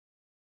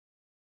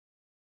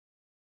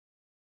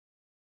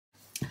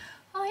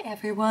Hi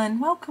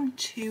everyone, welcome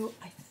to,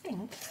 I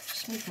think,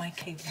 just move my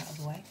cable out of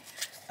the way,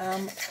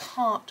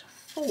 part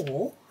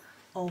 4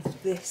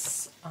 of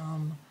this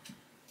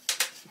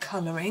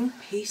colouring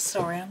piece.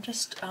 Sorry, I'm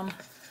just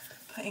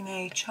putting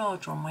a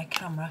charger on my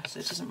camera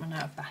so it doesn't run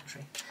out of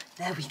battery.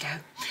 There we go.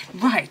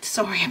 Right,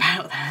 sorry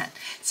about that.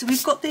 So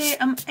we've got the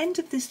end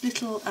of this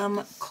little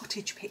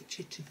cottage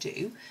picture to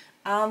do.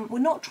 We're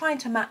not trying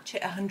to match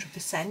it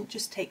 100%,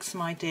 just take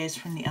some ideas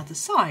from the other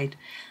side.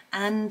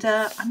 And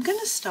I'm going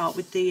to start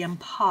with the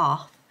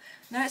path.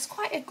 Now it's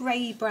quite a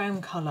grey brown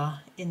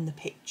colour in the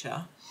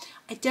picture.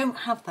 I don't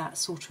have that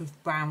sort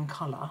of brown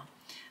colour.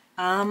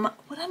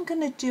 What I'm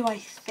going to do, I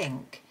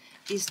think,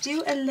 is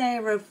do a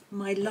layer of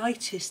my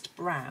lightest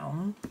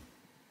brown.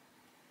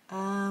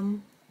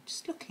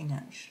 Just looking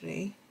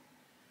actually.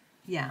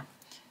 Yeah,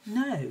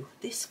 no,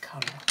 this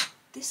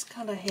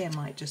colour here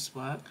might just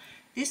work.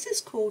 This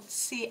is called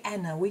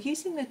Sienna. We're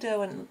using the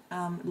Derwent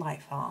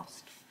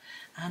Lightfast,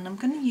 and I'm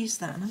going to use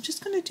that, and I'm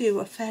just going to do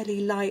a fairly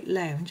light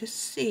layer and just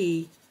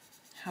see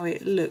how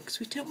it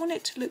looks. We don't want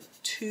it to look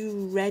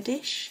too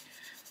reddish.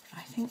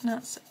 I think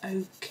that's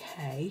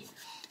okay.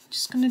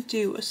 Just going to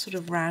do a sort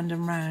of round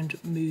and round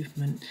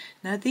movement.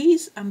 Now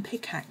these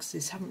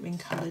pickaxes haven't been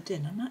coloured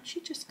in. I'm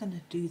actually just going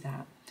to do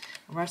that,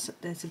 or else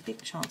there's a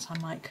big chance I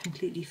might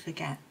completely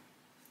forget.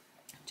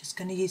 I'm just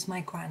going to use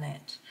my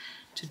Granite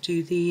to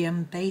do the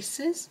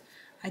bases.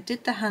 I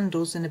did the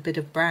handles in a bit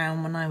of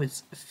brown when I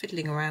was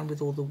fiddling around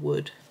with all the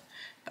wood,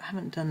 but I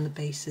haven't done the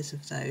bases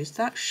of those.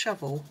 That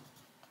shovel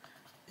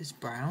is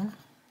brown.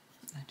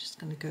 I'm just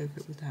going to go over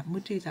it with that, and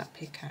we'll do that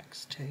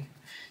pickaxe too.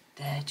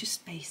 There,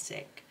 just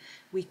basic.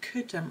 We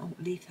could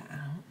leave that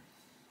out.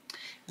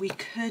 We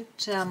could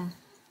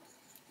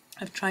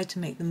have tried to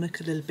make them look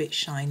a little bit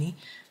shiny,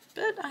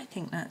 but I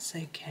think that's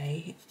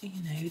okay.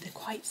 You know, they're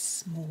quite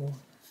small.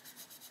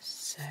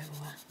 So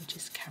we'll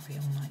just carry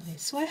on like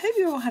this. So I hope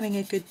you're all having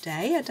a good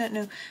day. I don't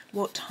know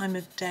what time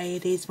of day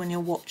it is when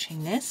you're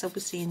watching this.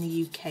 Obviously in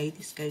the UK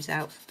this goes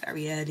out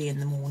very early in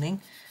the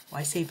morning. Well,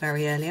 I say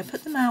very early. I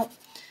put them out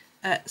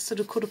at sort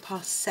of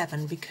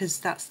 7:15 because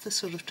that's the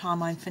sort of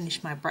time I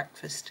finish my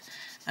breakfast,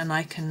 and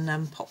I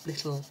can pop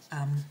little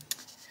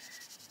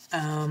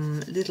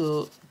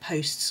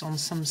posts on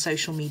some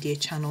social media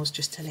channels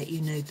just to let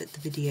you know that the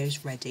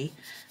video's ready.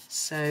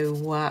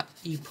 So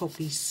you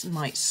probably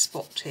might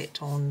spot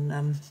it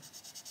on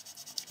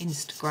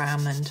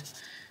Instagram and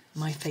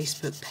my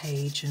Facebook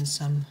page and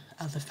some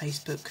other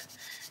Facebook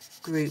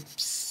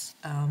groups,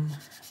 and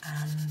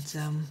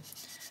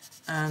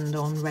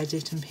on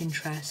Reddit and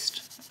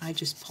Pinterest. I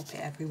just pop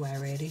it everywhere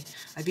really.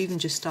 I've even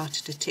just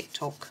started a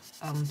TikTok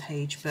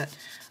page, but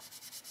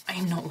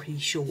I'm not really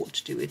sure what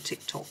to do with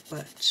TikTok,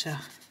 but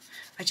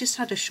I just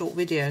had a short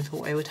video and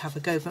thought I would have a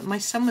go. But my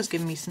son was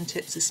giving me some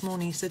tips this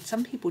morning. He said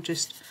some people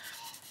just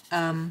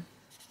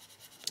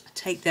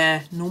take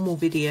their normal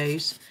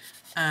videos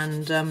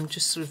and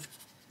just sort of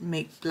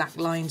make black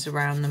lines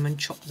around them and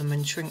chop them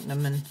and shrink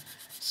them and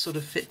sort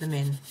of fit them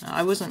in.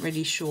 I wasn't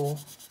really sure.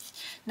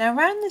 Now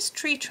around this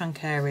tree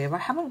trunk area I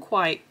haven't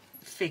quite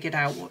figured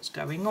out what's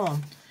going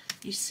on.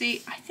 You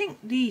see, I think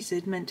these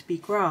are meant to be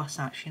grass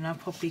actually, and I've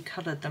probably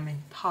coloured them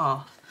in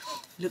path.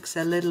 It looks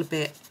a little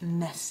bit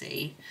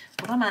messy.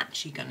 What I'm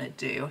actually going to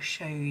do, I'll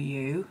show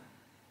you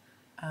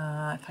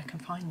if I can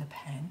find the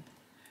pen,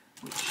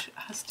 which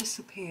has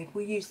disappeared.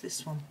 We'll use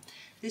this one.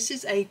 This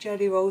is a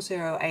Jelly Roll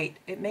 08.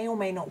 It may or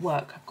may not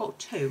work. I've got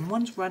two, and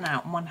one's run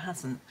out and one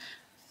hasn't.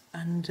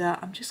 And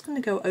I'm just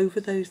going to go over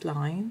those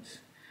lines.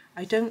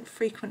 I don't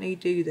frequently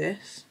do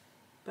this,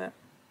 but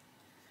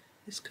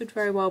this could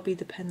very well be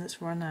the pen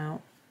that's run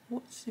out.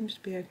 What seems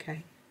to be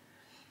okay.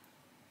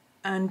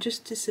 And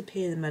just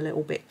disappear them a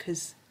little bit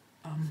because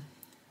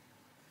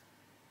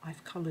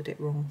I've coloured it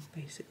wrong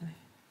basically.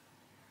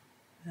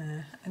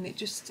 And it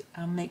just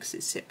makes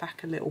it sit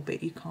back a little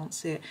bit. You can't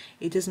see it.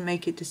 It doesn't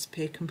make it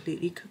disappear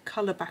completely. You could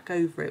colour back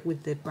over it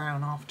with the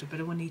brown after, but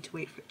I will need to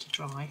wait for it to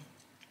dry.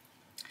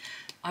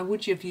 I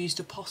would have used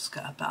a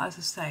Posca, but as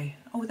I say,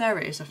 oh there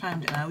it is, I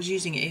found it now. I was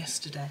using it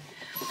yesterday.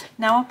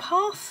 Now our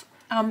path,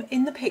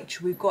 in the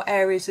picture we've got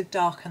areas of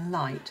dark and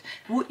light.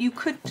 What you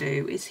could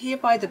do is here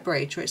by the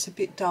bridge where it's a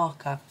bit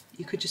darker,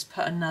 you could just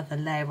put another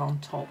layer on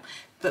top.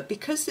 But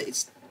because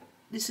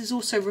this is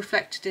also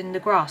reflected in the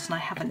grass and I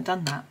haven't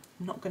done that,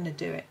 I'm not going to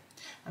do it.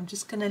 I'm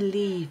just going to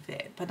leave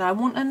it, but I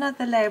want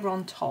another layer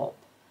on top,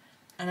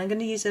 and I'm going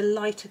to use a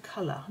lighter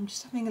colour. I'm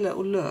just having a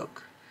little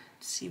look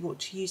to see what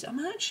to use. I'm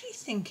actually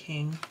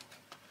thinking,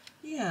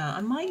 yeah, I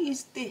might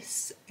use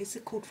this. It's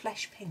called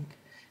Flesh Pink,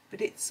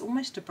 but it's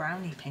almost a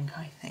brownie pink,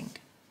 I think.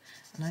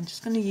 And I'm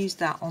just going to use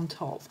that on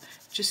top,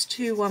 just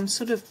to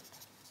sort of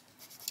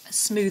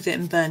smooth it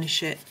and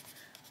burnish it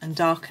and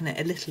darken it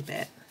a little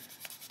bit,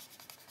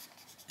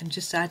 and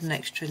just add an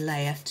extra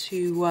layer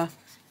to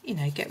you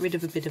know, get rid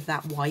of a bit of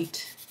that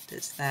white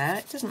that's there.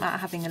 It doesn't matter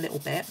having a little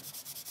bit.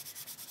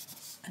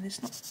 And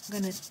it's not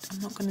gonna, I'm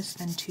not going to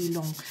spend too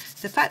long.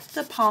 The fact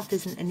that the path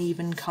isn't an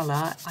even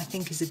colour I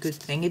think is a good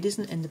thing. It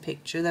isn't in the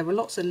picture. There were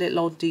lots of little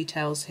odd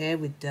details here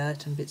with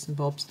dirt and bits and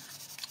bobs.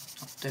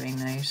 Not doing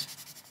those.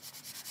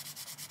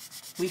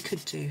 we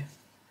could do.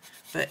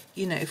 But,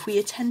 you know, if we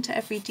attend to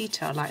every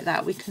detail like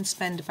that, we can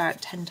spend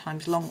about 10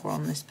 times longer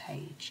on this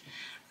page.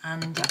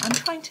 And I'm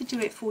trying to do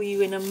it for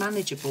you in a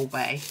manageable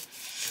way.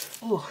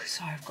 Oh,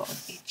 sorry, I've got an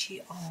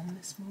itchy arm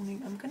this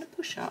morning. I'm going to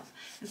push up.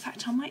 In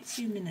fact, I might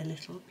zoom in a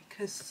little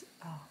because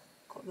I've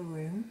got the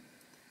room.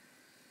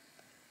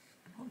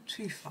 Not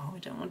too far. We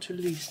don't want to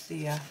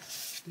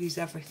lose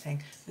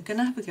everything. We're going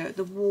to have a go at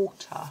the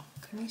water.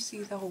 Can you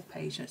see the whole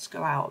page? Let's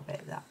go out a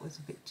bit. That was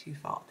a bit too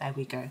far. There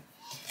we go.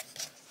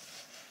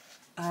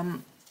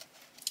 I'm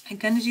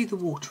going to do the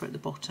water at the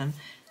bottom.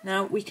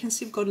 Now we can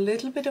see we've got a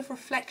little bit of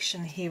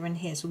reflection here and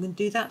here, so we're going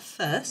to do that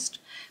first,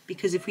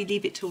 because if we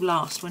leave it till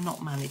last, we'll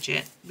not manage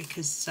it,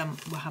 because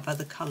we'll have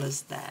other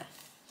colours there.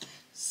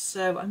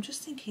 So I'm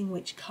just thinking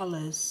which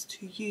colours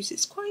to use.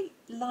 It's quite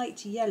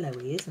light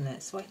yellowy, isn't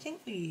it? So I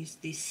think we use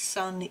the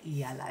sun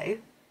yellow.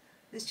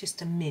 It's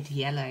just a mid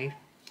yellow.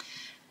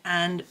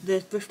 And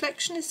the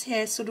reflection is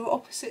here, sort of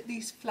opposite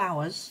these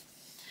flowers.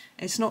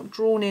 It's not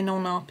drawn in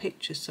on our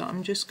picture, so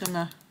I'm just going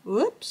to,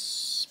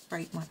 whoops,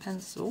 break my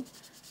pencil,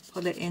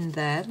 pull it in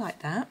there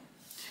like that.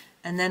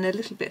 And then a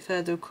little bit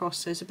further across,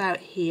 so it's about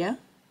here,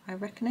 I'm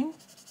reckoning,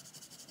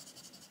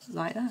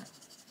 like that.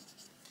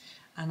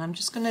 And I'm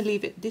just going to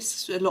leave it,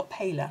 this is a lot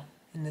paler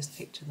in this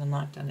picture than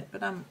I've done it,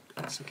 but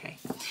that's okay.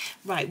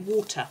 Right,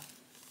 water.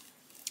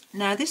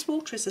 Now this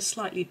water is a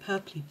slightly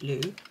purpley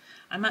blue.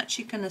 I'm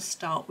actually going to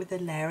start with a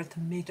layer of the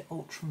mid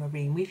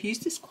ultramarine. We've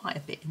used this quite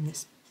a bit in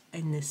this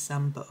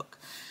book,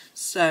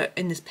 so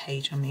in this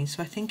page I mean,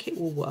 so I think it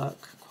will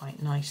work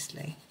quite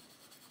nicely.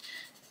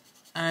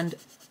 And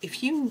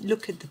if you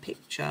look at the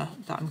picture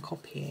that I'm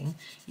copying,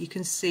 you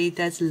can see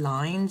there's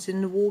lines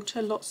in the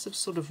water, lots of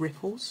sort of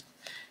ripples.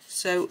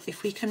 So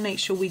if we can make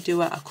sure we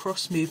do a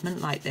cross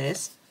movement like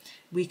this,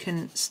 we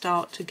can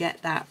start to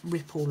get that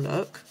ripple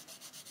look.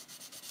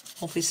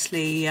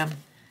 Obviously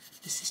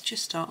this is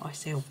just our, I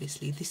say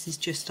obviously, this is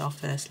just our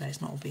first layer,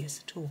 it's not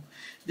obvious at all.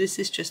 This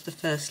is just the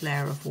first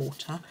layer of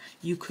water.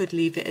 You could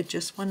leave it at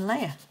just one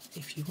layer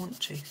if you want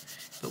to,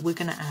 but we're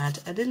going to add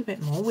a little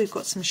bit more. We've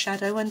got some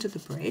shadow under the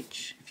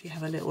bridge, if you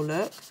have a little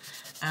look,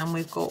 and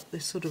we've got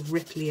this sort of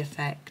ripply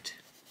effect,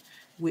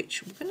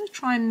 which we're going to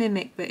try and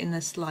mimic, but in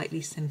a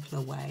slightly simpler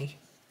way.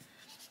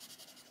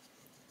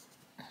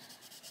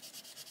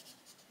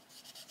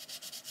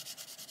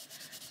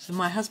 So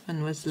my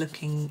husband was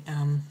looking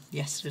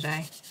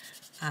yesterday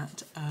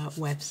at a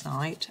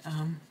website.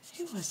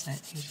 Who was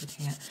it he was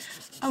looking at?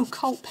 Oh,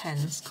 Cult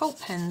Pens. Cult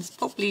Pens,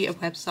 probably a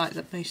website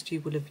that most of you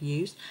will have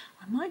used.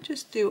 I might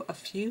just do a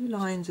few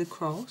lines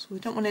across. We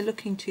don't want it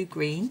looking too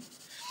green.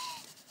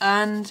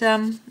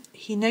 And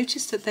he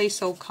noticed that they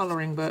sold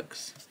colouring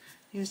books.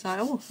 He was like,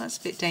 oh, that's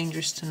a bit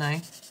dangerous to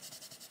know.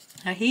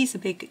 Now, he's a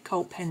big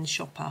Cult Pen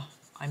shopper.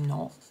 I'm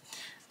not.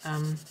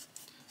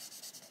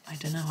 I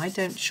don't know, I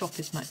don't shop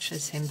as much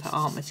as him for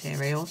art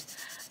materials.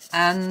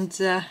 And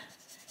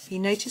he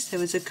noticed there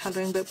was a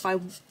colouring book by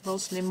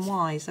Rosalind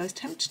Wise. I was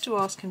tempted to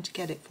ask him to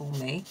get it for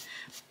me,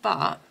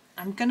 but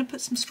I'm going to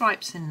put some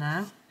stripes in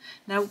now.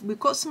 Now, we've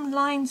got some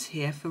lines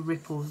here for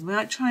ripples. We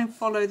might try and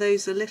follow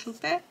those a little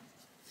bit,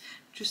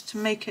 just to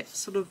make it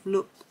sort of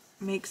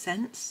make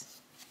sense.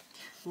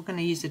 We're going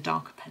to use a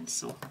darker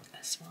pencil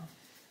as well.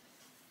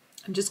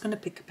 I'm just going to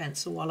pick a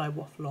pencil while I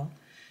waffle on.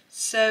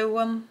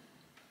 So,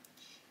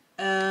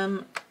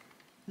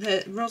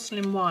 the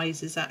Rosalind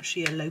Wise is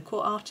actually a local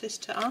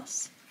artist to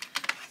us.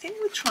 I think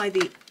we'll try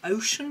the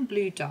Ocean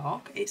Blue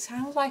Dark. It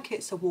sounds like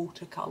it's a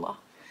watercolour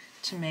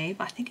to me,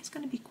 but I think it's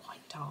going to be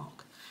quite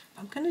dark.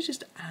 I'm going to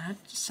just add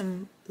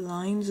some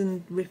lines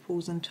and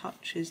ripples and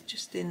touches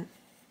just in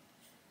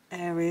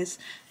areas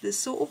that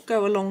sort of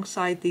go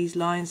alongside these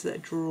lines that are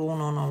drawn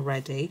on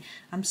already.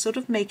 I'm sort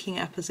of making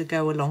it up as I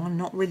go along. I'm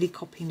not really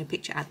copying the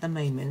picture at the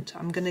moment.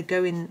 I'm going to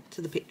go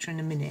into the picture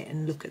in a minute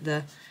and look at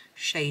the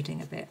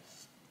shading a bit.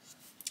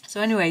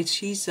 So anyway,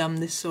 she's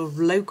this sort of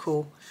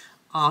local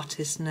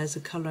artist, and there's a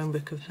colouring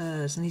book of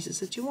hers, and he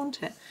said, do you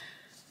want it?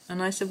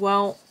 And I said,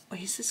 well,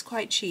 he says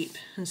quite cheap.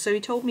 And so he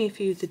told me a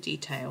few of the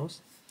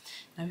details.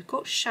 Now we've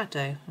got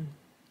shadow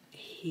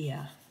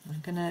here.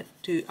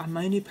 I'm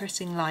only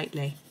pressing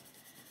lightly.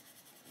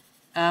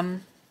 So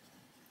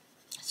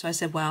I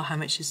said, well, how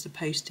much is the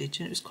postage?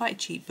 And it was quite a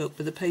cheap book,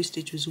 but the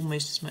postage was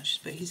almost as much.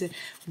 But he said,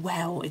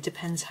 well, it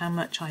depends how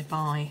much I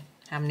buy,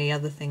 how many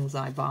other things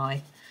I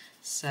buy.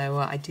 So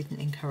I didn't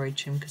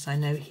encourage him, because I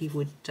know he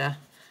would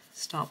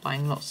start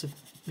buying lots of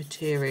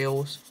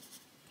materials,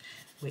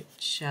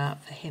 which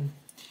for him.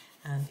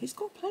 And he's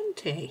got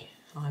plenty,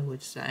 I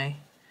would say.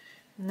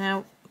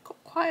 Now, I've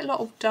got quite a lot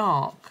of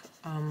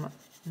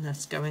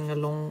darkness going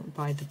along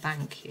by the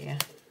bank here.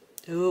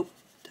 Oh,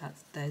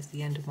 there's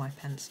the end of my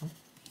pencil.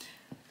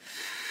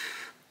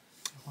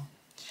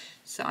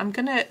 So I'm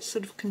going to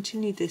sort of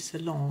continue this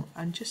along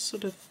and just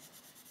sort of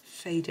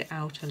fade it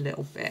out a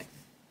little bit.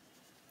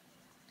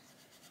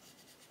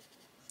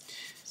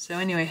 So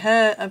anyway,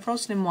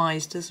 Rosalind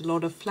Wise does a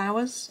lot of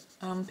flowers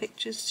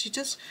pictures. She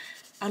does,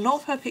 a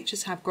lot of her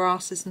pictures have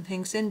grasses and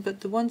things in,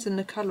 but the ones in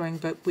the colouring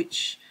book,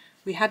 which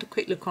we had a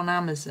quick look on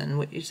Amazon,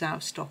 which is out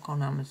of stock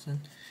on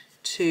Amazon,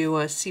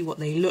 to see what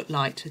they look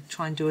like, to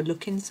try and do a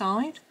look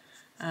inside,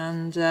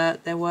 and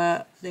they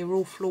were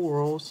all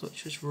florals,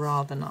 which was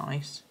rather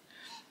nice.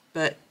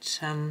 But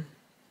I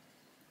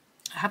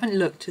haven't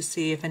looked to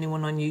see if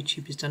anyone on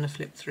YouTube has done a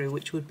flip through,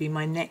 which would be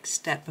my next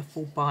step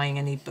before buying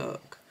any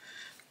book.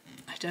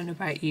 I don't know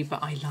about you,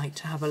 but I like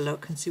to have a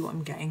look and see what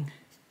I'm getting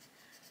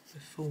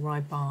before I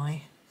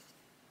buy.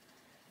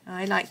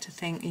 I like to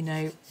think, you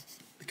know,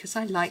 because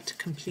I like to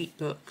complete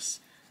books,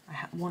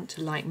 I want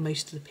to like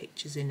most of the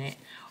pictures in it.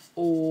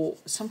 Or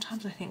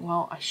sometimes I think,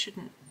 well, I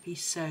shouldn't be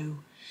so...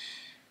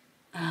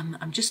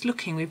 I'm just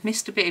looking, we've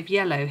missed a bit of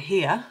yellow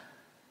here,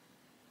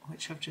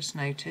 which I've just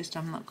noticed.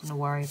 I'm not going to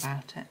worry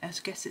about it. I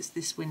guess it's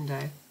this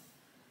window.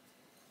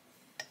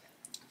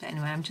 But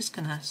anyway, I'm just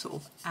going to sort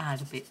of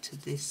add a bit to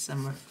this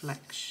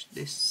reflection,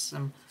 this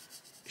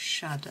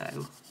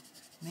shadow.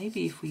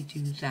 Maybe if we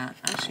do that,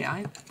 actually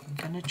I'm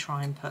going to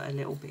try and put a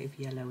little bit of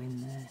yellow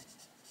in there.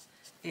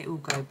 It will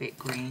go a bit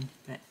green,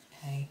 but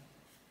hey.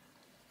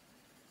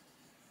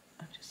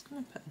 I'm just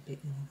going to put a bit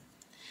more.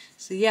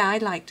 So yeah, I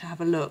like to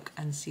have a look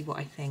and see what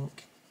I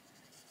think,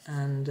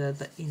 and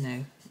that, you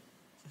know,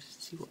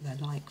 see what they're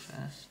like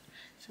first.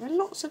 So there are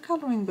lots of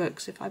colouring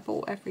books. If I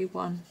bought every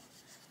one,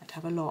 I'd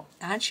have a lot.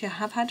 Actually, I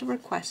have had a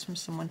request from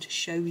someone to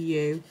show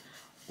you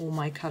all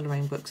my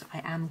colouring books.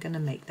 I am going to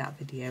make that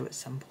video at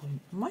some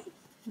point. Might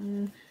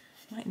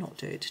not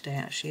do it today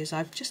actually, as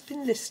I've just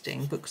been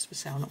listing books for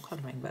sale, not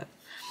colouring books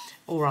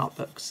or art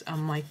books,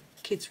 and my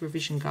kids'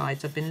 revision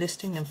guides. I've been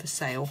listing them for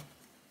sale.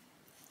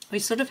 We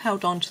sort of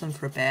held on to them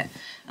for a bit,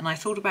 and I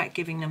thought about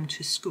giving them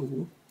to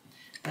school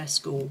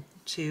to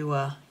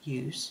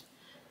use.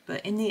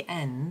 But in the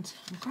end,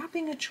 I'm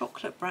grabbing a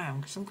chocolate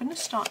brown because I'm going to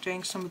start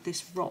doing some of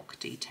this rock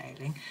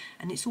detailing,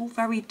 and it's all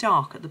very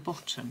dark at the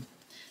bottom.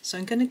 So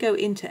I'm going to go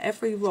into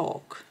every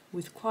rock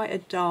with quite a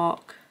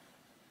dark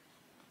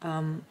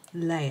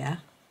layer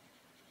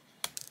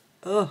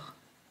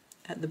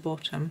at the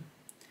bottom.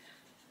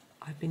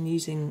 I've been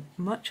using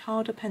much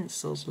harder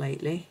pencils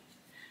lately.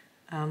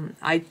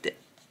 I've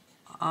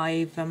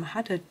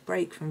had a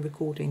break from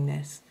recording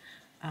this.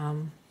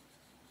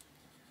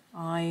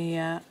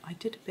 I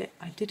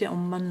did it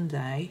on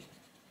Monday,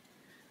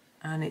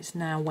 and it's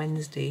now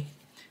Wednesday.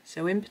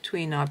 So in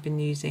between, I've been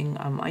using.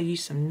 I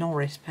used some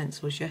Noris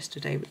pencils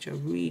yesterday, which are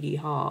really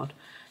hard,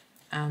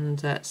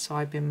 and so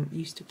I've been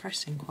used to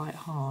pressing quite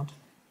hard.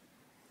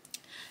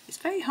 It's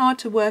very hard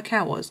to work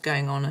out what's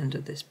going on under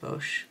this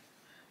bush.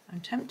 I'm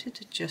tempted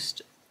to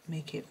just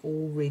make it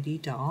all really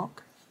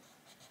dark,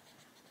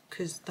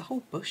 because the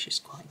whole bush is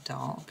quite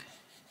dark.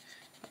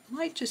 I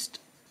might just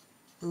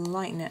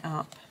lighten it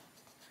up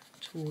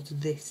towards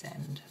this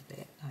end a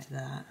bit, like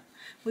that.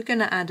 We're going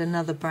to add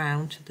another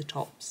brown to the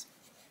tops.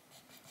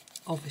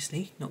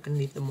 Obviously, not going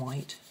to leave them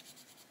white,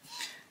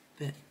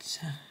 but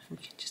we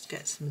can just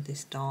get some of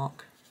this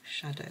dark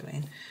shadow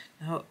in.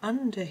 Now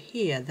under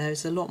here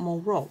there's a lot more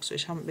rocks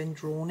which haven't been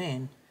drawn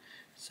in,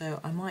 so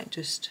I might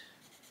just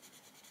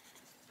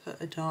put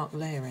a dark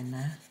layer in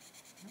there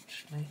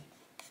actually.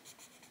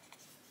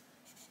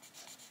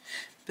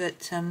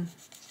 But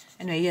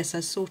anyway, yes, I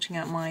was sorting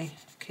out my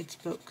kids'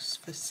 books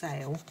for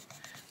sale,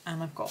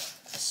 and I've got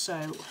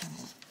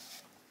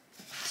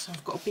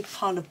I've got a big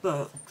pile of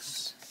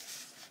books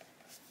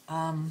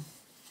on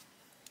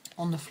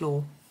the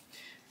floor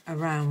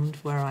around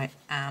where I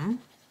am,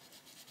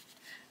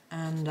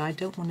 and I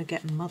don't want to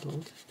get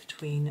muddled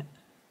between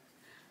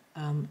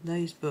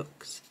those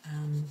books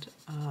and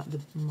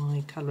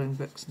my colouring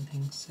books and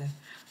things. So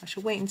I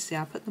shall wait and see.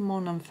 I put them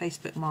on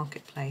Facebook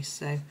Marketplace,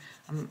 so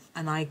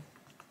and I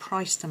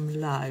priced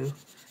them low,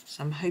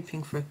 so I'm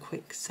hoping for a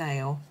quick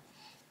sale.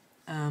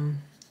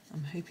 I'm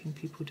hoping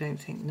people don't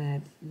think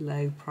they're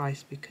low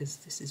price, because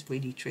this is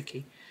really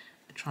tricky,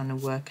 trying to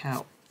work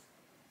out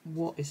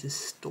what is a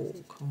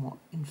stalk and what.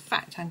 In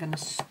fact, I'm going to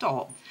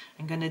stop.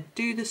 I'm going to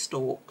do the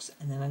stalks,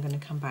 and then I'm going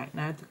to come back.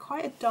 Now they're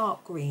quite a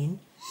dark green.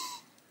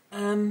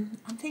 I'm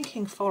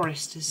thinking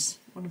forest is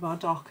one of our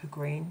darker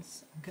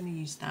greens. I'm going to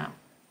use that,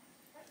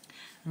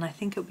 and I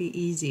think it'll be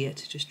easier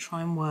to just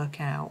try and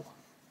work out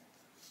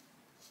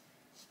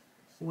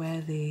where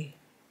the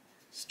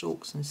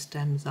stalks and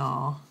stems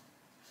are.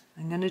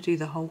 I'm going to do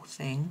the whole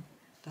thing,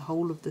 the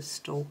whole of the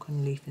stalk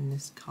and leaf in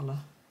this colour,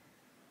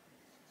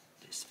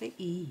 just for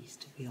ease,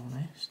 to be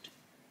honest.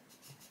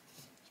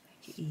 Let's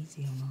make it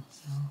easy on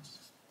ourselves.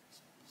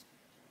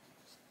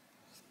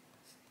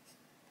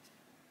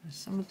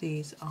 Some of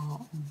these are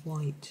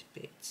white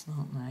bits,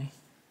 aren't they?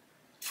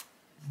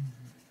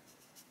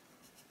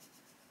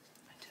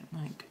 I don't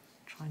like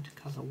trying to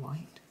colour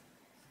white.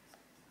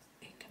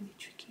 It can be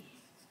tricky.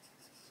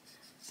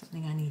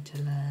 Something I need to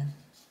learn.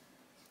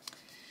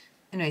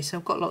 Anyway, so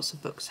I've got lots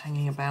of books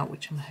hanging about,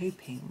 which I'm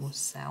hoping will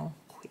sell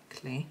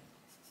quickly.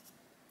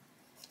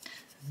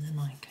 And then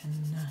I can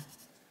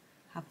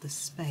have the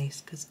space,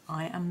 because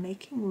I am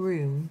making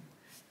room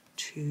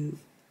to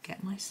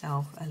get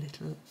myself a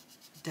little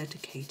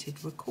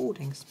dedicated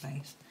recording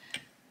space,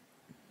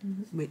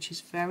 which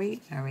is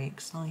very, very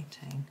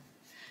exciting.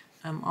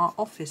 Our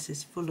office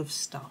is full of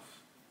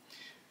stuff,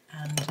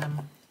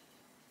 and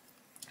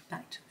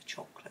back to the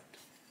chocolate.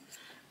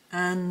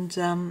 And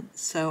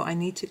so I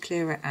need to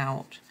clear it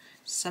out.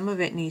 Some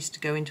of it needs to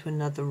go into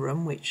another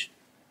room, which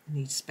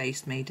needs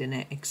space made in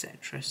it,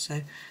 etc.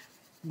 So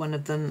one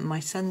of them, my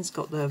son's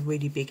got the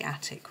really big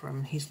attic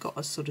room. He's got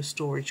a sort of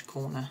storage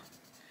corner.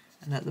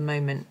 And at the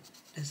moment,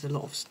 there's a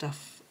lot of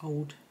stuff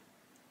old.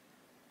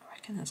 I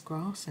reckon that's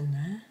grass in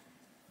there.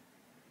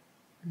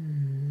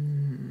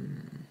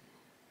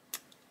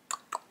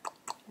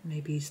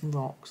 Maybe some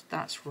rocks.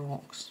 That's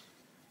rocks.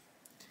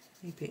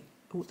 Maybe,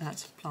 oh,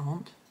 that's a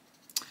plant.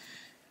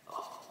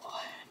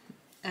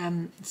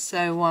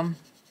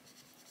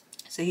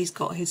 So he's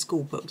got his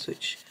school books,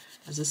 which,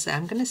 as I say,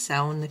 I'm going to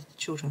sell, and the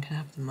children can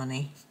have the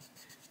money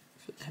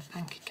for their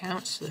bank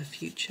accounts for the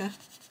future.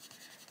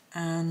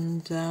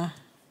 And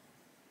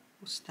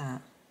what's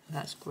that?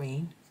 That's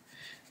green.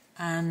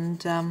 And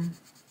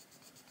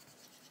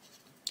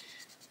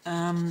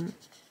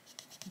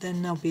then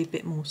there'll be a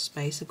bit more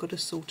space. I've got to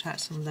sort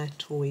out some of their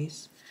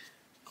toys,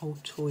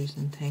 old toys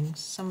and things.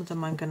 Some of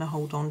them I'm going to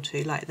hold on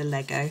to, like the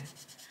Lego,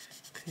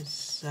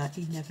 because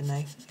you never know,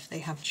 if they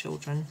have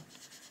children,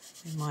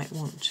 they might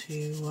want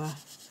to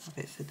have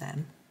it for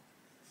them.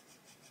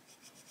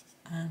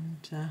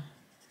 And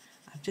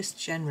I've just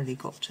generally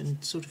got to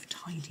sort of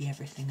tidy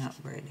everything up,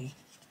 really,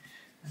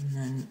 and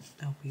then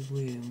there'll be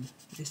room.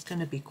 It's going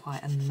to be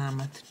quite a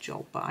mammoth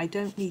job, but I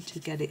don't need to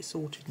get it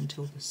sorted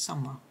until the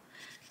summer.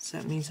 So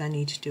it means I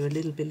need to do a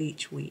little bit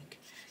each week,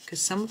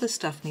 because some of the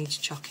stuff needs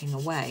chucking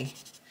away,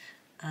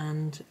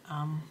 and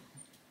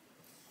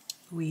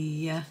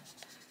we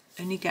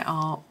only get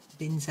our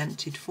bins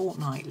emptied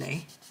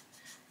fortnightly,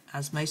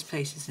 as most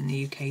places in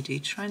the UK do, to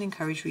try and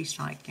encourage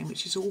recycling,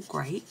 which is all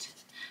great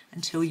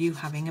until you're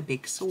having a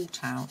big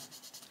sort out.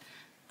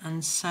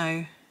 And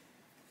so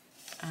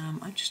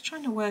I'm just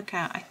trying to work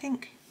out, I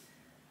think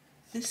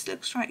this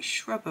looks like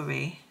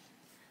shrubbery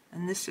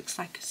and this looks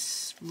like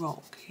a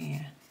rock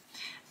here.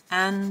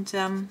 And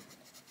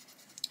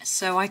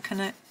so I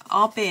can,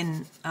 our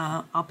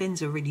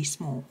bins are really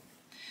small,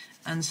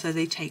 and so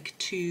they take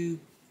 2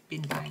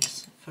 bin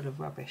bags full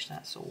of rubbish,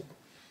 that's all.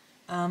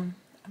 I'm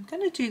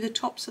going to do the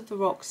tops of the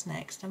rocks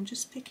next. I'm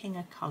just picking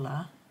a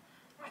colour.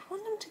 I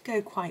want them to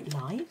go quite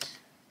light.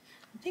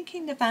 I'm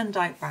thinking the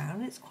Dyke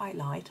Brown, it's quite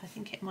light. I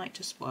think it might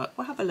just work.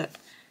 We'll have a look,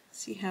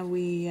 see how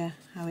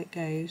it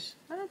goes.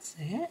 That's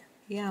it.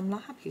 Yeah, I'm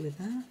not happy with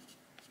that.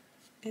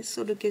 It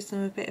sort of gives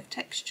them a bit of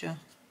texture.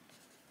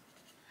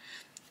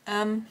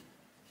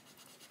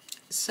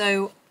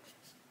 So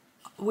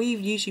we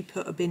usually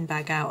put a bin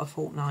bag out a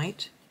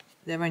fortnight.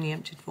 They're only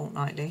emptied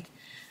fortnightly,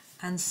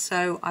 and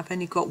so I've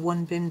only got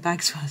 1 bin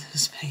bag's worth of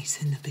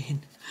space in the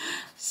bin.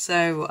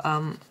 So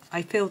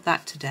I filled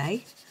that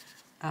today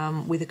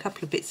with a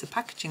couple of bits of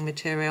packaging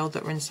material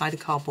that were inside a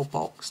cardboard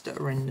box that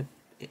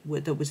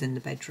was in the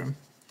bedroom.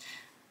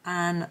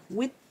 And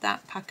with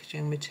that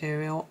packaging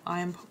material, I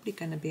am probably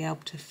going to be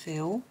able to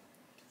fill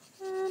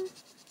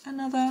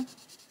another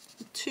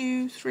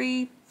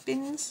 2-3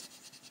 bins,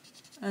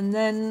 and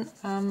then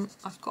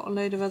I've got a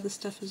load of other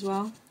stuff as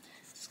well.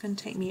 It's going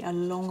to take me a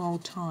long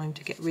old time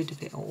to get rid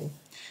of it all,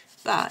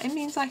 but it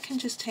means I can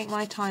just take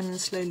my time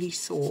and slowly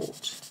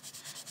sort.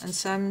 And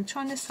so I'm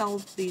trying to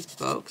sell these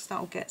books.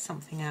 That'll get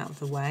something out of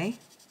the way,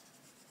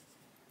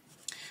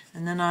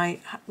 and then I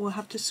will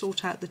have to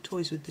sort out the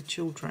toys with the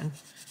children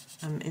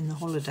in the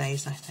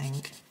holidays, I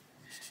think.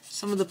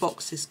 Some of the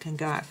boxes can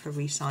go out for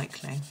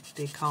recycling,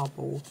 the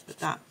cardboard, but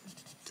that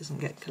doesn't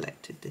get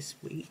collected this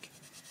week.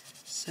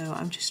 So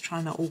I'm just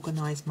trying to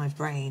organise my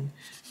brain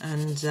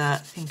and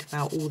think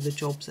about all the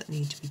jobs that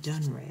need to be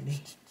done,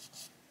 really.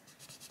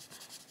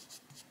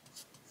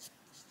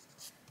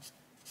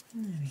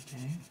 There we go.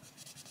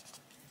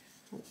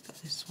 Oh, we've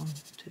got this one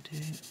to do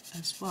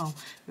as well.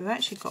 We've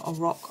actually got a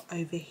rock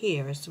over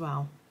here as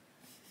well.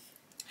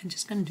 I'm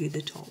just going to do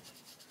the top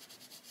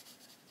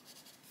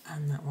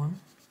and that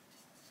one,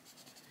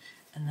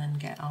 and then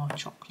get our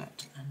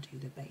chocolate and do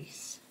the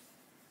base.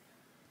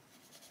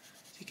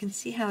 You can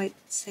see how it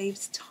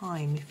saves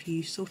time if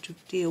you sort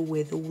of deal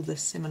with all the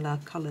similar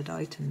coloured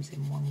items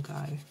in one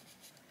go.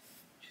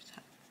 Just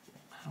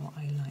how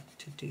I like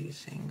to do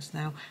things.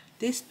 Now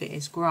this bit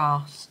is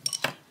grass,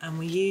 and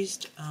we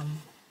used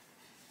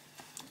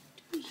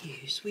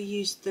we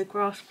used the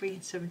grass green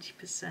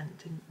 70%,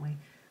 didn't we?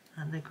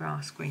 And the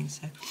grass green,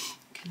 so I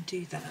can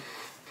do that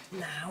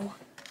now.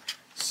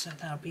 So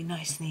that'll be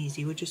nice and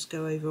easy. We'll just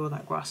go over all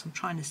that grass. I'm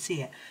trying to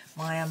see it.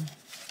 My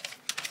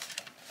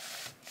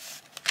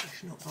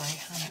not very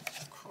far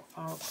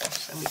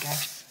across. There we go.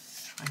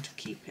 Trying to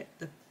keep it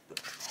the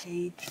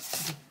page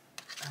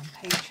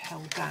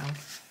held down.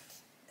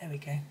 There we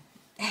go.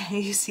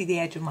 You see the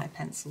edge of my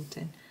pencil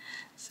tin.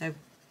 So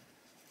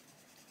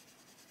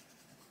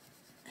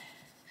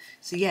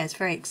yeah, it's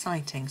very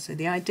exciting. So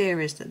the idea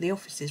is that the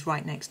office is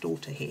right next door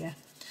to here,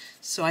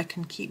 so I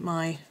can keep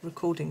my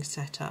recording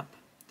set up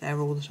there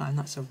all the time.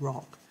 That's a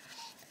rock.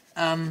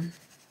 I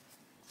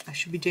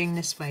should be doing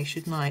this way,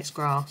 shouldn't I? It's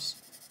grass.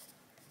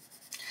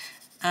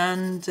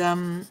 And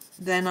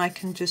then I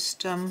can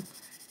just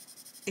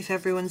if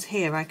everyone's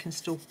here, I can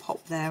still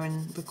pop there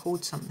and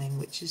record something,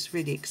 which is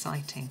really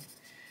exciting,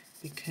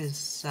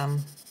 because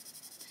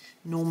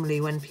normally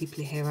when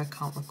people are here I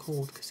can't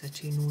record because they're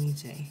too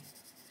noisy.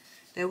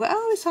 They'll go,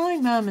 oh, it's hi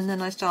Mum, and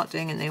then I start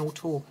doing it and they all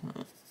talk.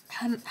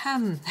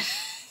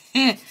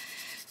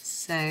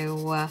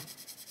 So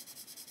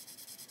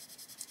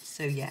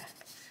yeah,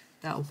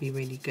 that will be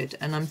really good.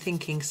 And I'm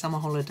thinking summer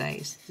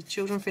holidays. The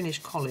children finish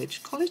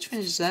college. College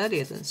finishes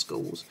earlier than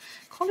schools.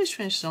 College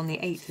finishes on the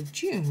 8th of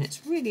June.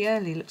 It's really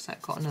early. Looks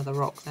like got another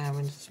rock there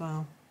as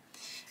well.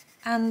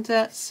 And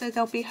so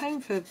they'll be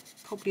home for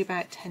probably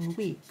about 10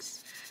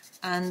 weeks.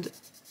 And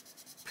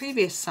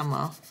previous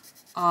summer,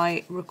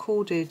 I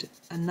recorded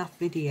enough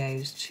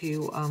videos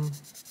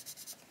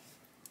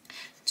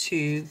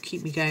to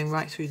keep me going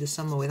right through the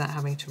summer without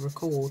having to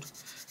record.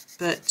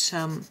 But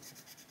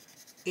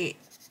it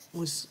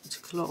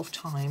took a lot of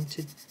time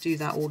to do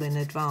that all in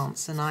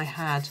advance, and I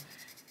had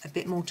a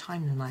bit more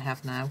time than I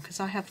have now because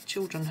I have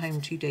children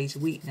home 2 days a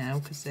week now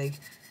because they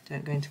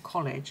don't go into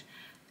college.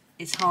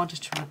 It's harder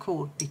to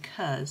record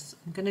because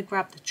I'm going to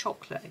grab the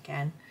chocolate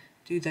again,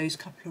 do those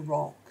couple of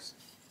rocks,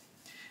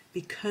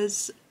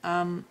 because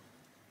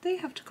they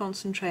have to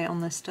concentrate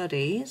on their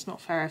study. It's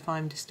not fair if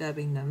I'm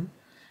disturbing them,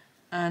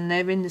 and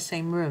they're in the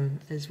same room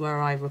as where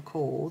I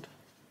record.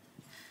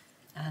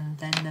 And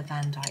then the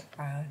Dyke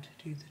Brown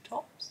to do the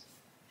tops.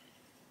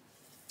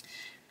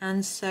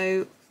 And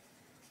so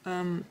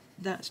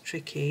that's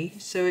tricky.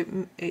 So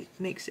it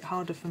makes it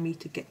harder for me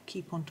to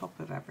keep on top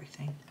of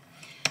everything.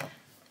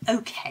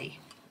 Okay,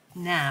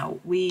 now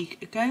we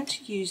are going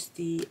to use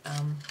the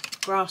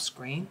Gress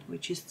Green,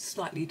 which is the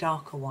slightly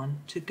darker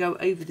one, to go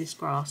over this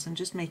grass and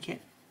just make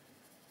it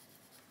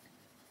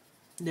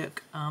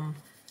look a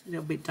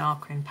little bit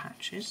darker in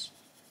patches.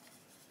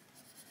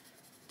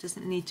 It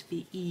doesn't need to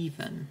be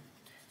even.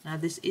 Now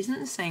this isn't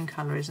the same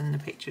colour as in the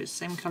picture, it's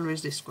the same colour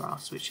as this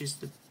grass, which is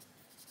the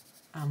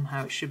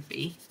how it should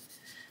be.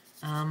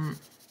 I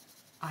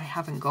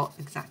haven't got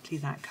exactly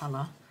that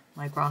colour.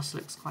 My grass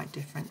looks quite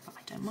different, but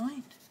I don't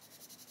mind.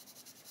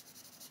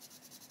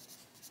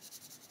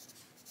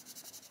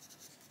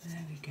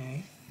 There we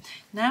go.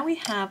 Now we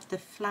have the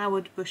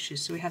flowered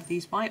bushes. So we have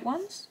these white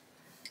ones,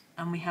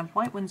 and we have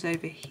white ones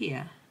over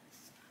here.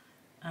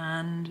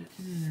 And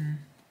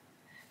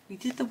we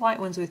did the white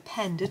ones with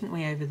pen, didn't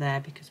we, over there,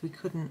 because we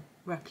couldn't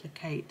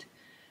replicate,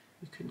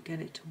 we couldn't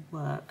get it to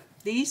work.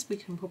 These we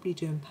can probably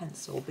do in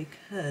pencil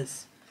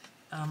because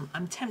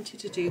I'm tempted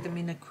to do them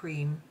in a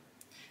cream.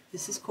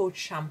 This is called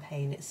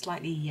Champagne. It's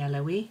slightly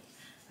yellowy.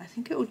 I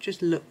think it will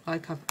just look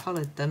like I've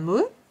coloured them.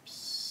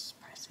 Whoops,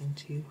 pressing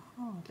too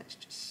hard. Let's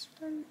just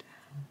slow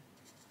down.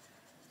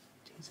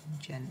 Do them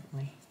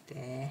gently.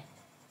 There.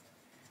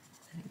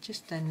 And it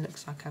just then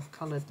looks like I've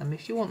coloured them.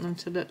 If you want them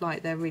to look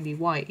like they're really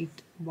white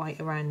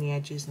around the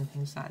edges and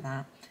things like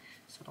that,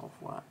 sort of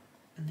work.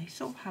 And they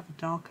sort of have a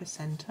darker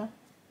centre.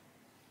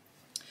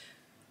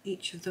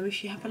 Each of them,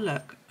 if you have a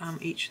look,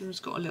 each of them's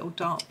got a little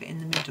dark bit in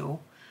the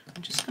middle.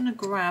 I'm just going to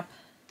grab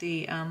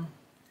the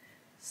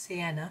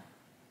Sienna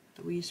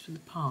that we used for the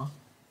path,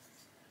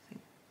 I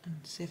think,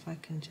 and see if I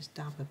can just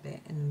dab a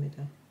bit in the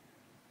middle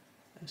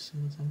of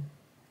some of them.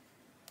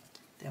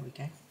 There we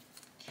go.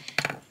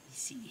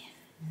 Easy.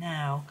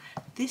 Now,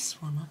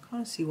 this one, I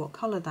can't see what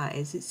colour that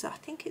is. I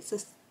think it's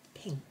a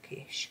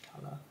pinkish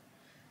colour.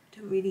 I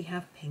don't really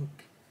have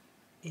pink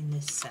in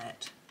this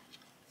set.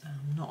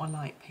 Not a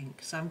light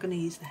pink. So I'm going to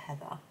use the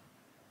heather.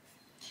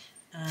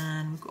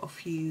 And we've got a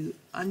few.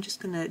 I'm just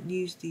going to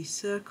use these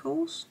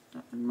circles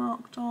that are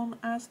marked on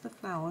as the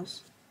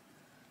flowers.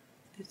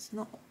 It's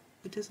not,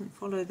 it doesn't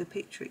follow the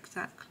picture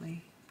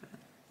exactly, but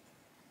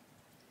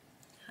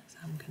that's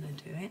how I'm going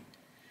to do it.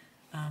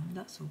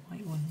 That's a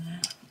white one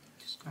there.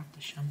 Just grab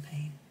the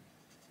champagne.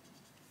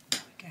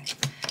 There we go.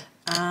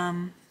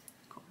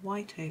 Got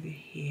white over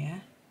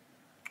here.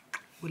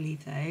 We'll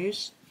leave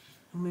those.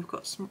 And we've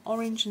got some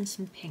orange and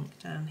some pink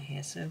down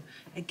here. So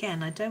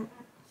again, I don't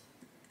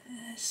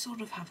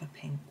sort of have a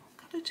pink.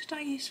 What colour did I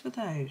use for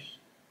those?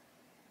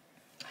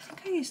 I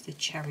think I used the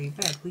cherry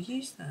red. We'll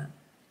use that.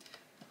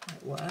 That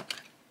might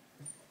work.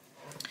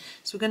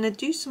 So we're going to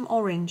do some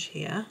orange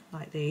here,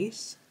 like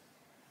these.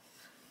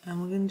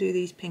 And we're going to do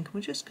these pink.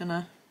 We're just going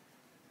to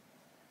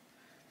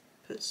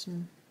put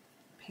some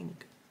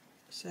pink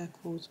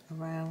circles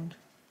around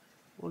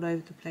all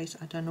over the place.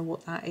 I don't know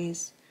what that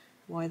is,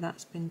 why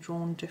that's been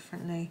drawn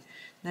differently.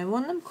 Now we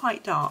want them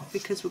quite dark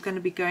because we're going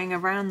to be going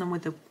around them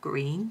with a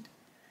green,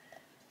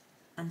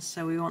 and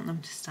so we want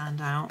them to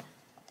stand out.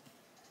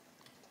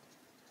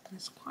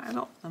 There's quite a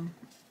lot of them,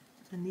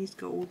 and these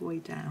go all the way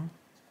down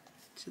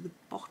to the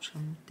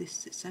bottom.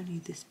 It's only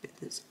this bit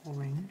that's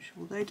orange,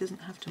 although it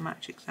doesn't have to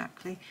match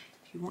exactly.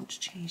 If you want to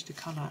change the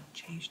colour,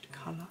 change the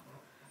colour.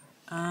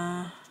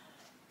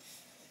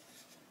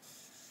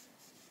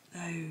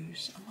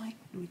 Those,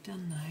 we've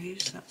done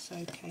those, that's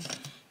okay.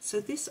 So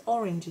this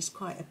orange is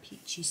quite a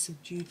peachy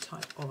subdued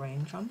type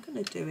orange. I'm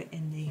going to do it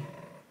in the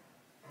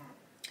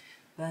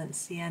burnt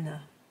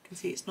sienna. You can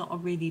see it's not a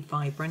really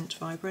vibrant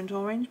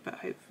orange, but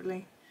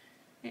hopefully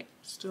it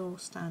will still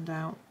stand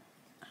out.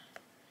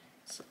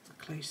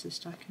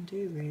 closest I can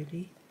do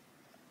really.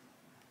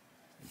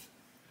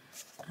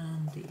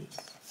 And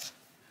these.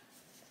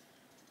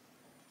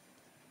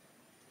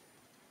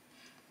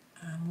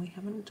 And we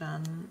haven't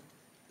done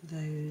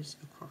those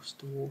across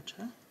the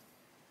water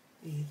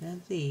either.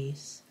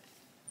 These.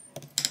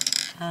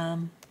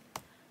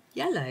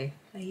 Yellow.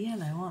 They're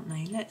yellow, aren't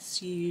they?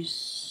 Let's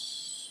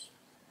use...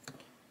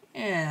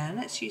 yeah,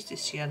 let's use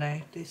this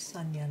yellow, this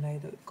sun yellow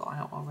that we've got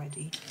out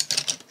already.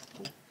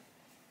 Oh,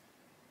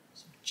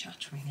 some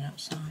chattering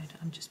outside.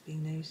 I'm just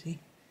being nosy.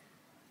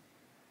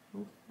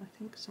 Oh, I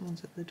think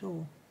someone's at the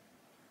door.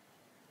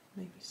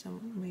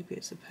 Maybe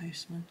it's a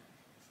postman.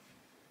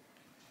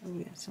 Oh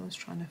yeah, someone's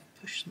trying to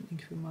push something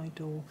through my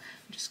door.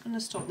 I'm just going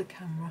to stop the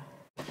camera.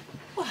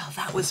 Well,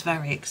 that was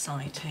very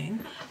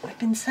exciting. I've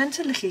been sent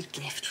a little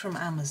gift from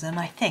Amazon,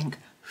 I think.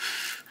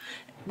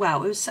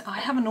 Well, I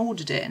haven't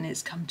ordered it and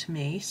it's come to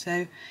me,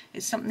 so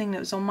it's something that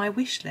was on my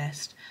wish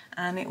list,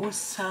 and it was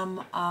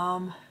some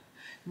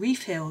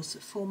refills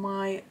for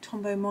my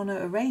Tombow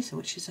Mono eraser,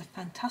 which is a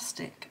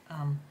fantastic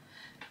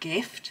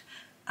gift.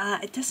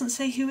 It doesn't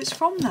say who it's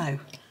from though,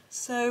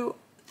 so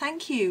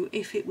thank you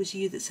if it was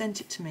you that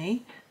sent it to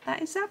me.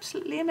 That is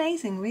absolutely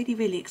amazing, really,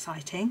 really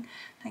exciting.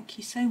 Thank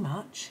you so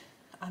much.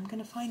 I'm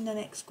going to find the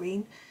next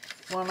green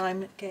while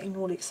I'm getting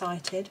all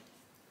excited.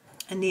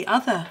 And the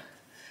other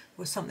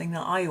was something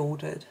that I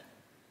ordered,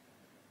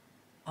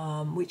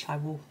 which I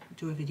will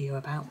do a video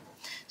about,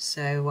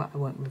 so I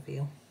won't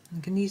reveal. I'm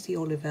going to use the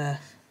olive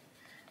earth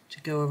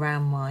to go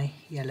around my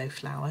yellow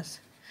flowers.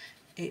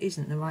 It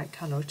isn't the right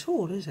colour at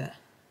all, is it?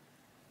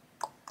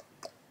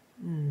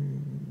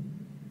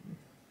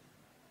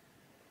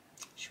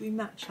 Should we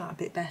match that a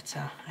bit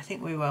better? I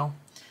think we will.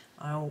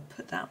 I'll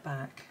put that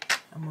back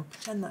and we'll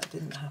pretend that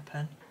didn't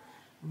happen.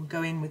 And we'll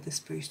go in with the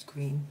spruce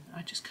green.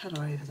 I just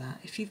colour over that.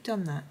 If you've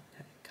done that,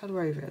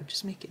 colour over it,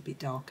 just make it a bit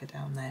darker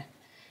down there.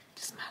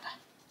 Doesn't matter.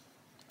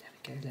 There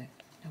we go, look.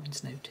 No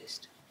one's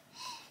noticed.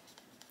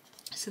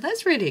 So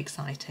that's really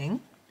exciting.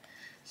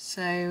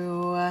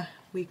 So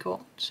we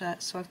got,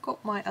 so I've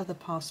got my other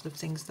parcel of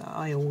things that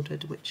I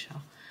ordered, which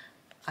are,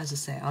 as I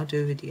say, I'll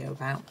do a video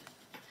about.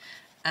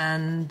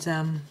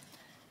 And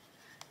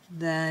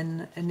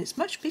then it's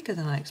much bigger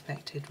than I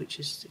expected, which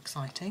is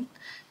exciting.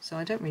 So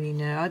I don't really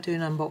know. I'll do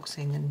an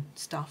unboxing and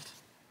stuff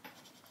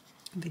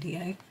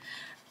video.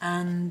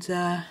 And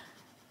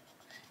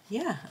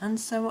yeah, and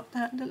so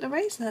that little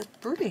eraser, that's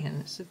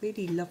brilliant. It's a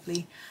really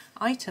lovely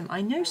item.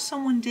 I know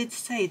someone did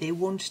say they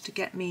wanted to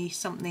get me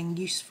something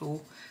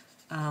useful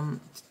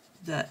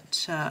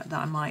that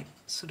I might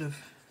sort of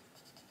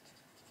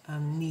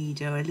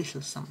need, or a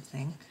little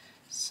something.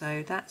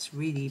 So that's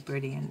really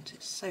brilliant.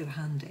 It's so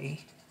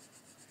handy.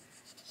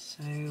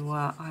 So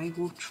I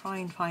will try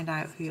and find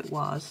out who it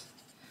was.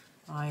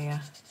 I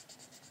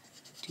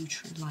do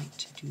like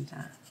to do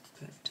that,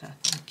 but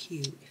thank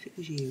you. If it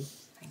was you,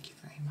 thank you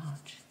very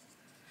much.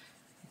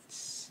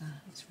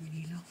 It's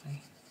really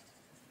lovely.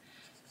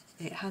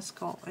 It has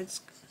got, it's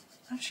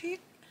actually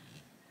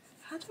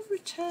had a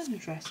return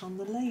address on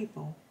the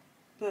label,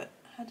 but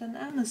had an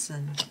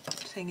Amazon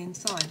thing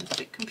inside. I was a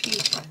bit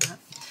confused by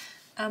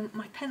that.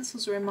 My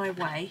pencils are in my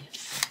way.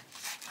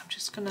 I'm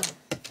just going to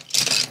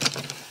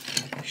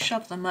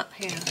shove them up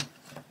here.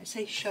 I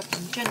say shove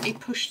them, gently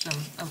push them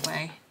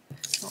away,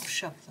 not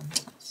shove them.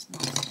 That's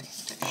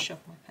nasty. I don't shove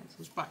my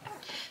pencils. Right,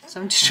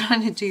 so I'm just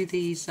trying to do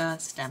these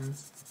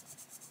stems.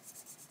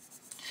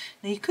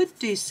 Now you could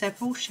do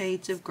several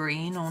shades of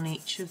green on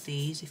each of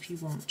these if you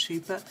want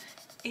to, but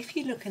if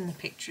you look in the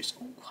picture, it's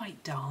all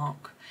quite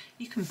dark.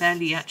 You can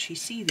barely actually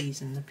see these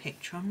in the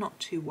picture. I'm not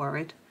too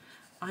worried.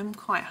 I'm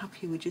quite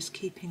happy with just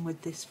keeping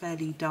with this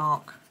fairly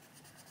dark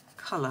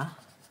colour.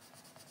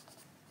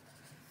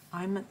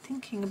 I'm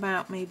thinking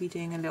about maybe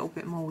doing a little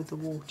bit more with the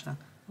water.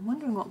 I'm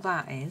wondering what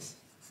that is.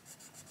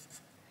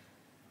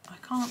 I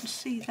can't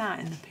see that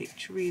in the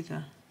picture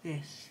either,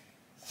 this.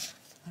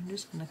 I'm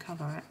just going to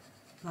colour it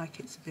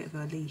like it's a bit of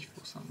a leaf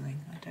or something,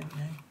 I don't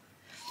know.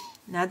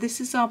 Now this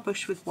is our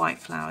bush with white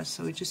flowers,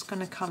 so we're just going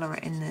to colour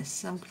it in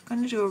this. I'm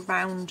going to do a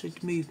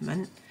rounded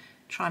movement,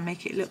 try and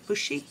make it look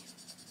bushy.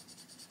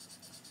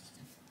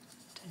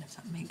 Don't know if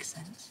that makes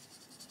sense.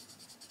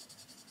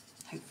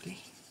 Hopefully.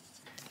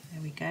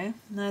 There we go.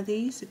 Now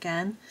these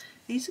again,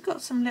 these have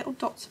got some little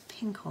dots of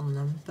pink on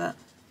them, but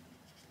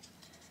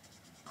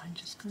I'm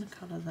just going to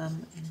colour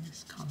them in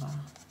this colour.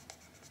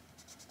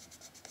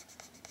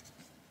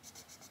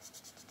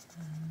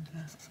 And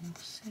we'll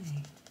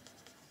see.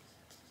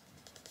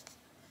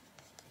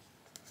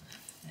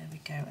 There we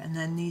go. And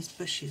then these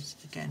bushes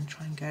again,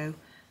 try and go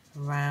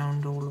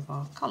around all of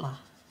our colour.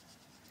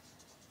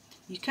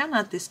 You can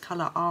add this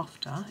colour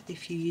after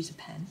if you use a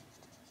pen.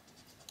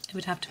 It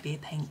would have to be a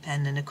paint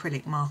pen and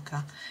acrylic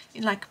marker,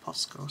 in like a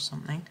Posca or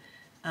something,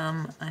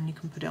 and you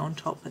can put it on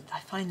top. But I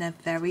find they're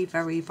very,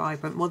 very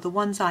vibrant. Well, the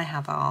ones I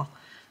have are,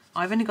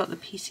 I've only got the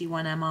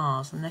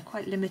PC1MRs, and they're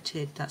quite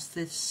limited. That's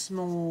the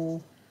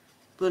small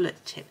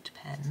bullet-tipped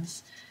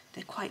pens.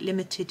 They're quite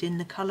limited in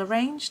the colour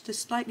range. The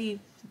slightly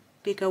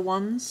bigger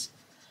ones,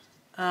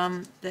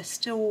 they're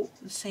still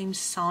the same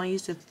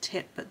size of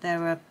tip, but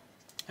they're a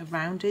a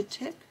rounded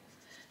tip.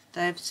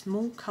 They have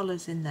small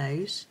colours in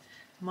those.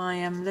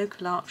 My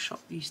local art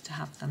shop used to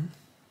have them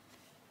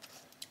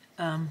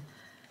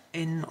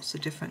in lots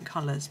of different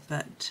colours,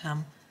 but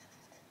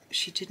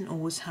she didn't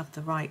always have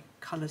the right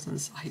colours and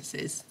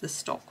sizes. The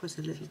stock was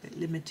a little bit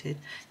limited.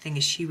 Thing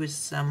is, she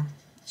was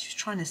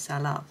trying to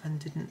sell up and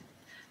didn't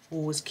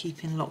always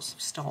keep in lots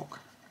of stock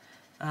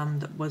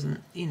that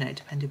wasn't, you know,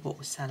 depended what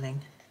was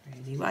selling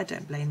really. Well, I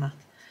don't blame her.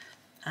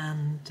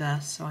 And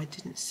so I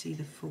didn't see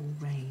the full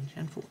range.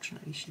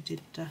 Unfortunately, she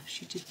did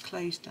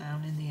close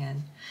down in the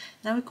end.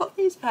 Now we've got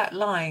these black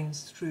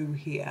lines through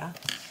here,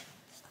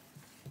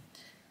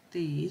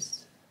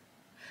 these,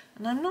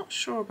 and I'm not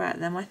sure about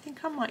them. I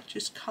think I might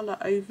just colour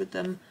over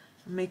them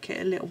and make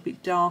it a little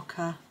bit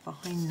darker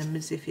behind them,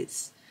 as if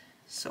it's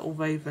sort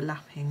of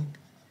overlapping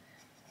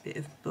a bit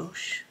of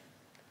bush.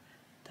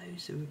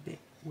 Those are a bit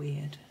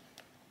weird,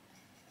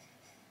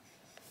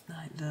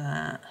 like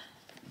that.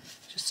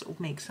 Just sort of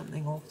make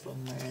something of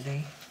them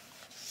really.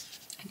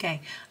 Okay,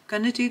 I'm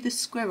going to do the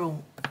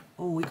squirrel.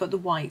 Oh, we got the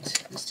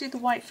white. Let's do the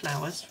white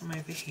flowers from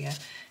over here.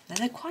 Now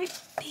they're quite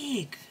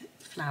big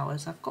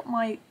flowers. I've got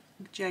my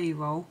jelly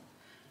roll.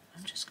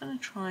 I'm just going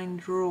to try and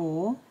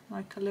draw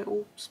like a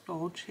little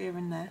splodge here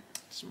and there.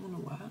 Doesn't want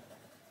to work.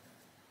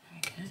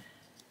 Okay.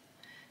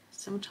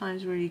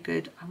 Sometimes really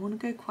good. I want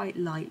to go quite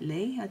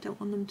lightly. I don't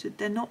want them to.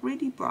 They're not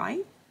really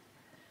bright.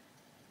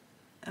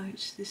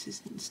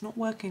 It's not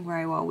working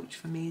very well, which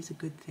for me is a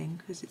good thing,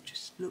 because it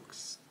just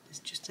looks, there's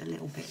just a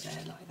little bit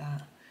there like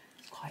that.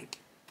 It's quite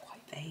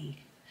vague.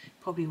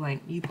 Probably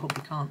won't, you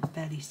probably can't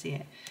barely see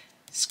it.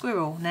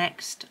 Squirrel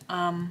next.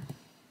 I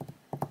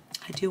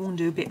do want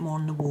to do a bit more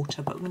on the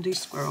water, but we're going to do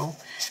squirrel.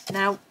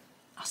 Now,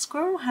 a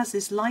squirrel has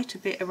this lighter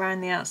bit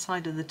around the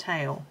outside of the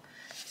tail.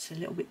 It's a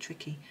little bit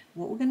tricky.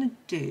 What we're going to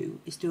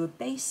do is do a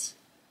base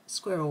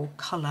squirrel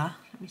colour.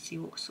 Let me see,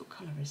 what sort of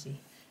colour is he?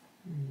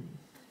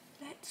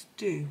 Let's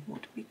do,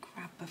 what did we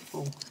grab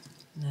before?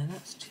 No,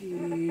 that's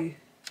too,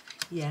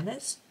 yeah,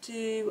 let's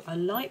do a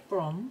light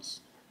bronze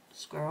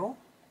squirrel.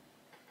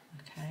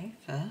 Okay,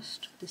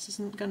 first. This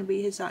isn't going to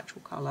be his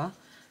actual colour,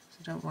 so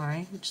don't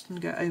worry. We're just going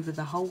to go over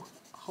the whole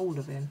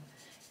of him.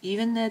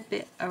 Even the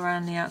bit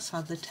around the outside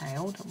of the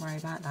tail, don't worry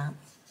about that.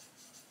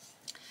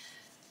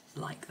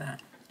 Like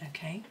that,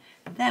 okay.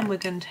 Then we're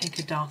going to take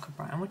a darker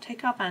brown. We'll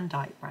take our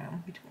Dyke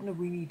Brown. We don't want a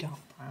really dark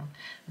brown.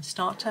 And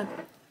start to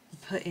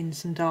put in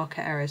some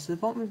darker areas. So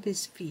the bottom of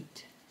his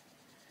feet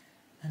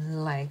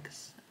and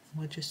legs,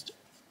 we'll just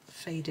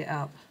fade it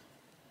up.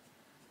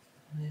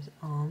 And his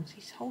arms,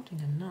 he's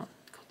holding a nut.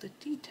 Got the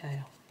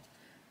detail.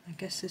 I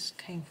guess this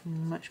came from a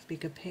much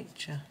bigger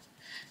picture.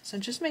 So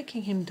I'm just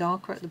making him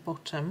darker at the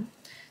bottom.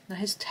 Now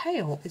his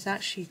tail is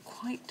actually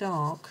quite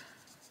dark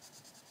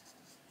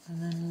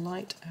and then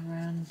light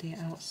around the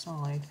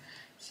outside.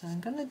 So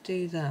I'm going to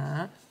do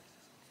that.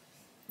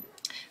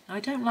 Now I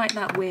don't like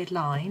that weird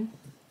line.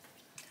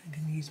 I'm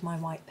going to use my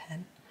white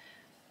pen.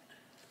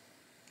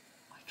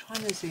 I'm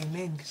trying to zoom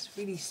in because it's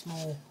really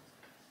small.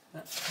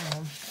 But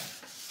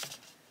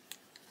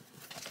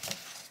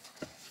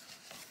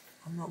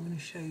I'm not going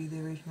to show you the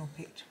original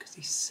picture because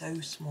he's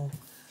so small.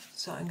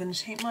 So I'm going to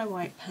take my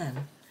white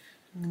pen.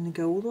 I'm going to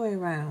go all the way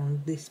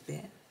around this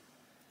bit,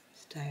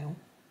 his tail,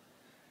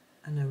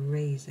 and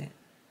erase it.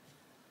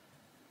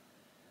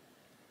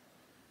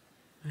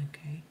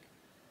 Okay.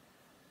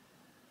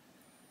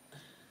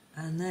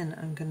 And then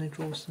I'm going to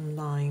draw some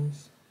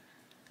lines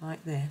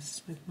like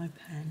this with my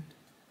pen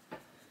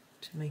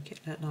to make it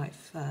look like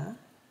fur.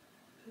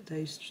 Put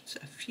those,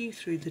 a few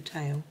through the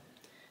tail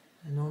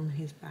and on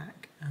his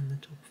back and the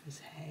top of his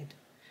head.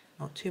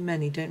 Not too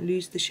many, don't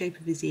lose the shape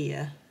of his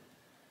ear.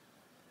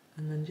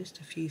 And then just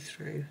a few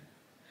through.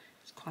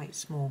 It's quite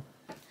small.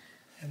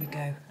 There we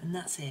go, and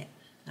that's it.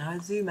 Now I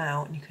zoom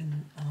out and you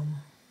can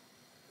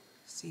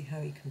see how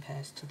he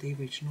compares to the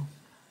original.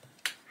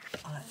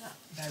 I like that,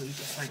 very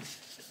different,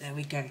 but there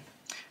we go.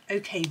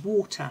 Okay,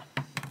 water.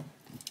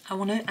 I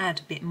want to add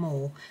a bit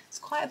more. It's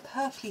quite a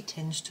purpley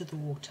tinge to the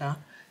water,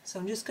 so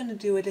I'm just going to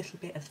do a little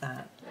bit of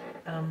that.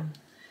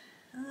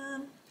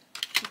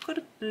 I've got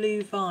a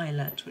blue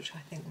violet, which I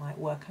think might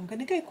work. I'm going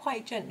to go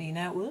quite gently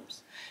now.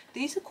 Whoops.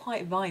 These are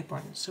quite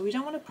vibrant, so we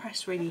don't want to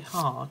press really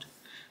hard.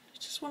 I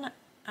just want to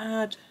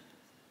add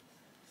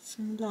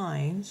some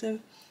lines. So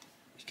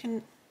we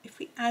can, if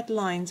we add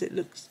lines, it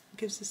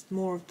gives us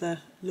more of the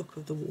look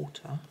of the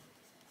water.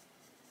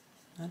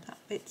 Now that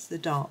bit's the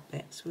dark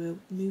bit, so we'll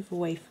move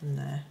away from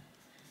there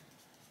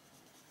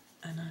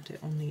and add it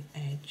on the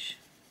edge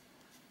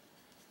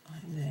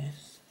like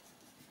this.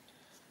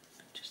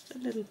 Just a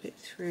little bit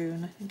through,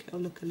 and I think it'll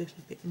look a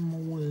little bit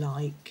more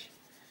like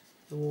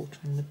the water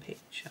in the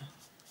picture.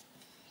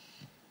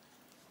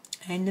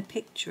 In the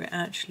picture it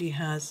actually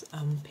has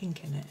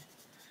pink in it,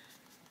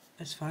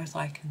 as far as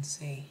I can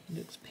see. It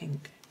looks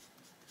pink,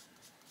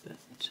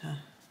 but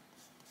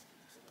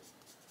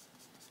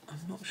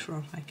I'm not sure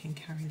if I can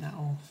carry that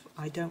off.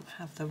 I don't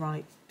have the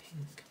right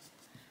pink,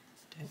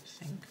 I don't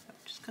think. But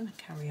I'm just going to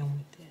carry on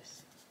with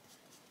this.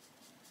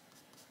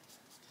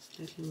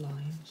 Just little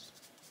lines.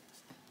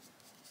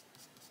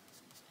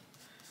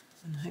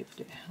 and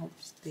hopefully it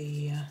helps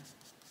the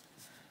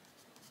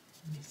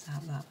miss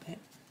out that bit.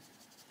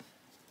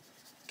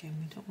 Again,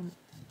 we don't want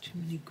too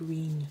many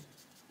green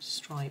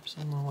stripes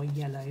on our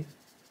yellow.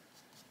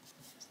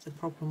 It's the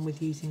problem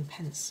with using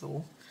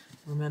pencil.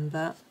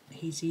 Remember,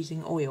 he's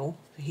using oil,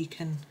 so he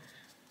can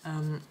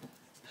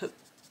put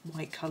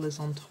white colours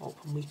on top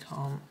and we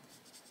can't.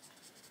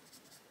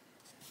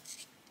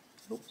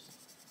 Oops.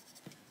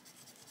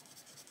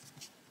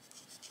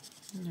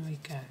 There we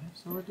go.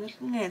 So we're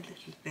looking at a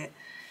little bit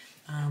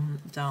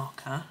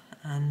darker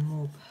and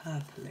more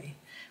purpley.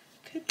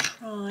 We could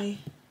try.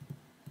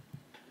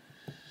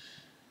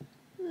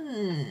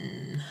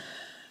 We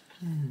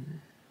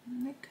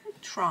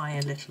could try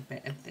a little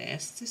bit of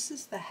this. This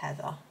is the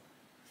heather.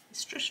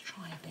 Let's just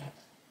try a bit.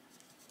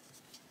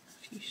 A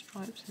few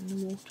stripes in the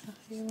water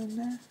here and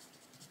there.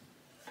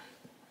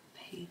 The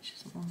page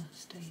doesn't want to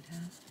stay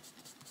down.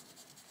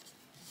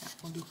 That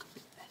will look a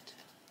bit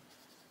better.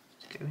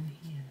 Let's go in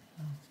here as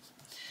well.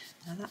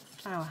 Now that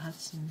flower had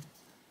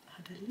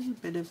a little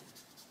bit of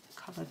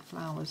coloured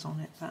flowers on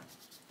it, but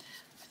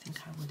I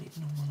think I will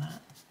ignore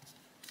that.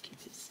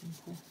 Keep it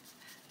simple.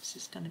 This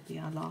is going to be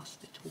our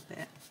last little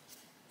bit.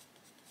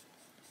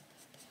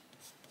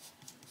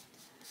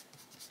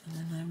 And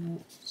then I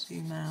will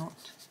zoom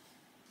out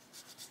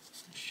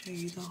and show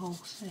you the whole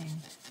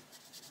thing.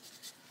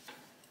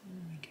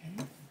 There we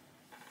go.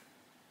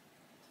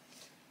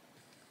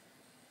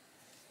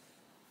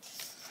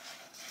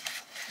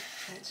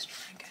 Let's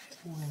try and get it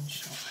all in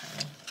shot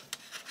here.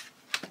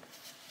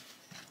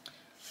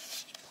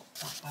 Just pop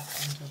that back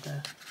under the...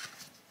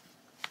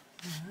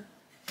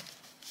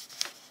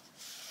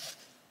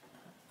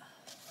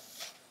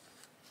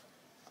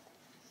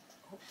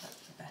 Oh,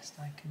 that's the best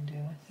I can do,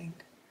 I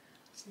think.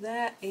 So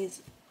there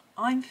is,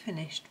 I'm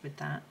finished with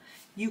that.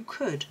 You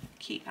could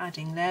keep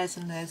adding layers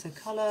and layers of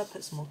colour,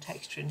 put some more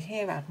texture in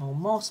here, add more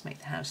moss, make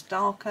the house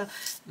darker,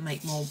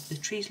 make the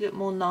trees look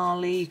more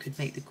gnarly. You could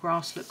make the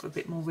grass look a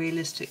bit more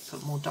realistic,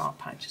 put more dark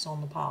patches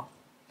on the path.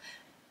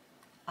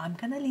 I'm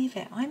going to leave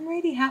it. I'm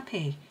really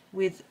happy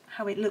with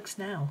how it looks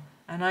now,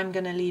 and I'm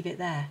going to leave it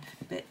there.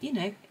 But you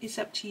know, it's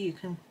up to you. You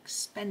can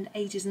spend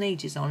ages and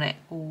ages on it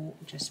or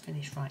just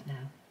finish right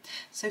now.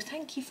 So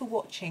thank you for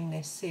watching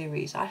this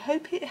series. I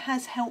hope it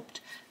has helped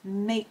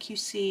make you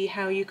see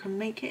how you can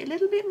make it a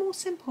little bit more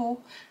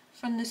simple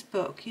from this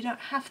book. You don't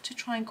have to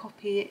try and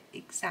copy it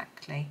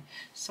exactly.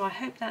 So I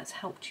hope that's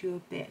helped you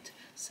a bit.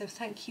 So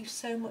thank you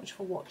so much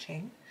for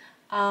watching.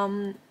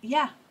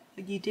 Yeah,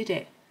 you did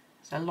it.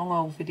 It's a long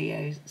old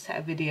set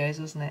of videos,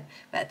 wasn't it?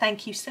 But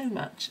thank you so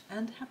much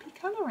and happy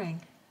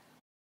colouring.